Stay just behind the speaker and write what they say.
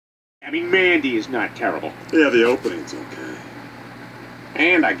I mean, Mandy is not terrible. Yeah, the opening's okay.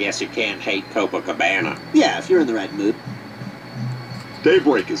 And I guess you can't hate Copacabana. Yeah, if you're in the right mood.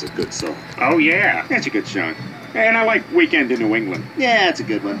 Daybreak is a good song. Oh, yeah, that's a good song. And I like Weekend in New England. Yeah, it's a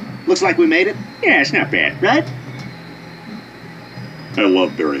good one. Looks like we made it, Yeah, it's not bad. right? I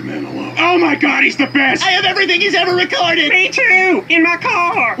love Barry Manilow. Oh, my God, he's the best! I have everything he's ever recorded! Me too! In my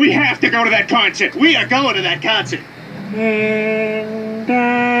car! We have to go to that concert! We are going to that concert. And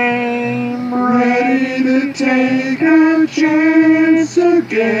I'm Ready to take a chance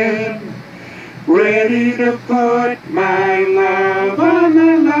again. Ready to put my love on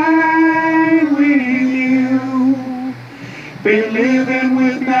the line with you. Been living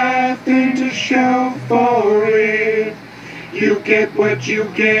with nothing to show for it. You get what you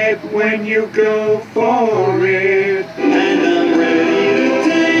get when you go for it. And I'm ready to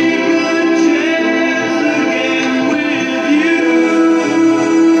take a chance again with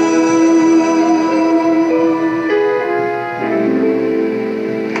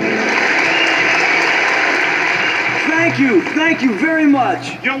you. Thank you very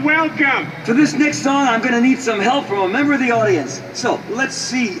much. You're welcome. For this next song, I'm going to need some help from a member of the audience. So, let's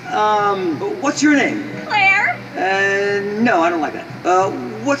see. What's your name? Claire? No, I don't like that.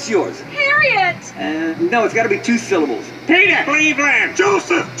 What's yours? Harriet? No, it's got to be 2 syllables. Peter! Cleveland!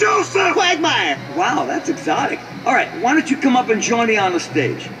 Joseph! Joseph! Quagmire! Wow, that's exotic. All right, why don't you come up and join me on the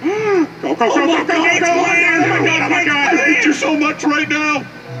stage? Go, go, go, go, go, go, go, Land! Oh, my God, oh, my God! I hate you so much right now!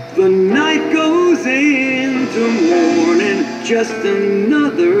 The night goes into morning, just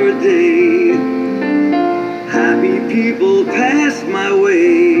another day. Happy people pass my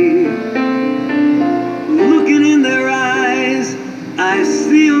way. Looking in their eyes, I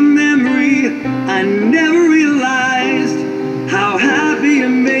see a memory. I never realized how happy you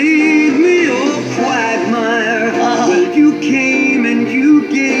made me, oh quagmire. Well, you came and you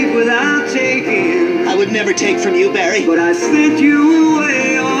gave without taking. I would never take from you, Barry. But I sent you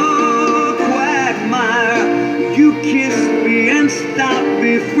away, oh quagmire. You kissed me and stopped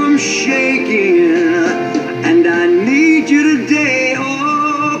me from shaking. And I need you today,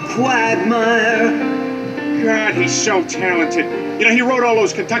 oh quagmire. God, he's so talented. You know, he wrote all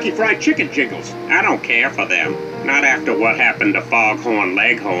those Kentucky Fried Chicken jingles. I don't care for them. Not after what happened to Foghorn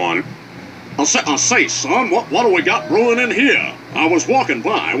Leghorn. I'll say, son, what do we got brewing in here? I was walking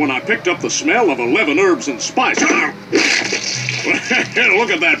by when I picked up the smell of 11 herbs and spice. Look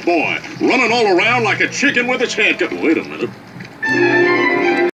at that boy, running all around like a chicken with its head cut. Wait a minute.